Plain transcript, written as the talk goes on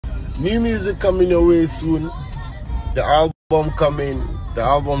New music coming your way soon. The album coming. The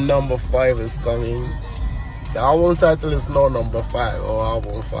album number 5 is coming. The album title is not number 5 or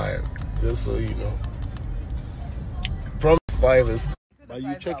album 5. Just so you know. From 5 is. But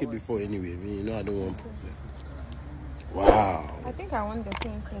you check it before anyway. You know I don't want problem. Wow. I think I want the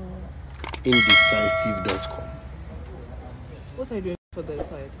same thing. Indecisive.com. What are you doing for the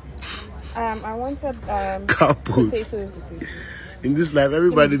side? I wanted potatoes. In this life,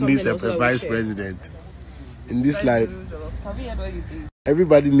 everybody needs a vice president. In this life,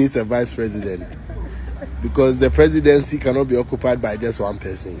 everybody needs a vice president because the presidency cannot be occupied by just one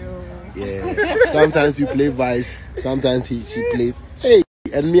person. Yeah. Sometimes you play vice, sometimes she plays. Hey,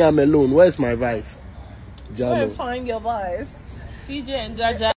 and me, I'm alone. Where's my vice? Jalo. Find your vice. CJ and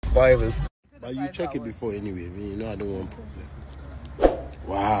Jaja. 5 is. But you check it before anyway. You know I don't want problem.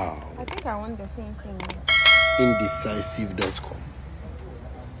 Wow. I think I want the same thing. Indecisive.com.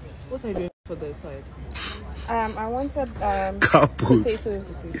 What are you doing for the side? I wanted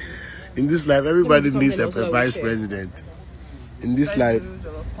potatoes. In this life, everybody needs a vice president. In this life,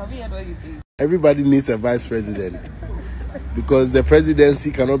 everybody needs a vice president because the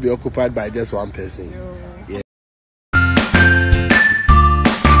presidency cannot be occupied by just one person.